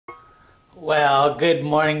Well, good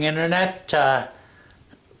morning, Internet.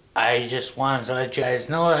 I just wanted to let you guys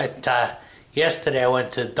know that yesterday I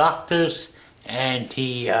went to the doctor's and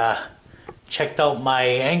he checked out my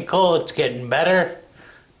ankle. It's getting better.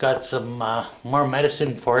 Got some more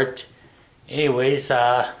medicine for it. Anyways,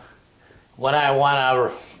 when I want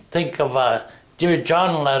to think of a Dear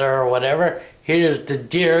John letter or whatever, here's the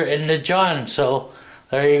Dear and the John. So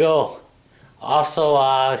there you go.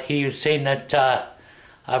 Also, he was saying that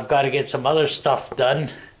I've got to get some other stuff done.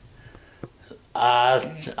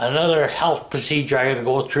 Another health procedure I got to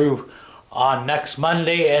go through on next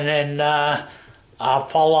Monday, and then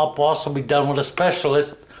follow-up will also be done with a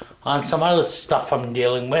specialist on some other stuff I'm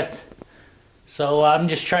dealing with. So I'm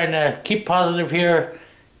just trying to keep positive here,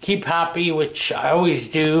 keep happy, which I always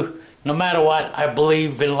do. No matter what, I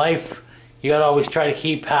believe in life, you gotta always try to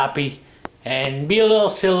keep happy and be a little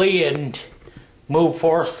silly and move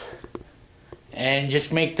forth and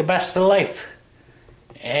just make the best of life.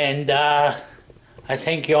 And I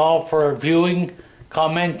thank you all for viewing,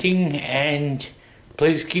 commenting, and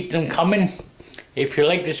please keep them coming. If you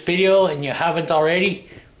like this video and you haven't already,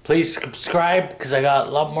 please subscribe because I got a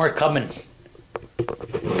lot more coming.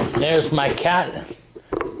 There's my cat,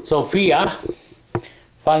 Sophia.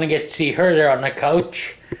 Finally get to see her there on the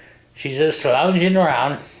couch. She's just lounging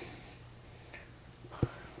around.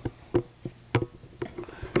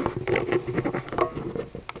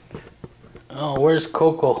 Oh, where's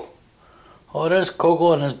Coco? Oh, there's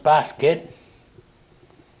Coco in his basket.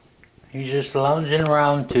 He's just lounging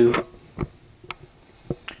around too.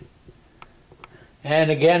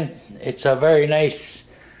 And again, it's a very nice,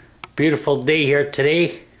 beautiful day here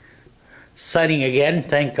today. Sunny again,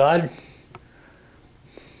 thank God.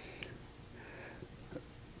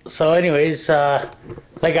 So anyways,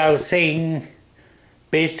 like I was saying,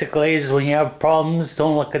 basically is when you have problems,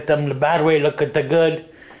 don't look at them the bad way, look at the good.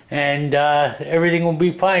 And everything will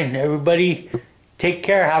be fine. Everybody take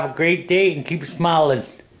care, have a great day, and keep smiling.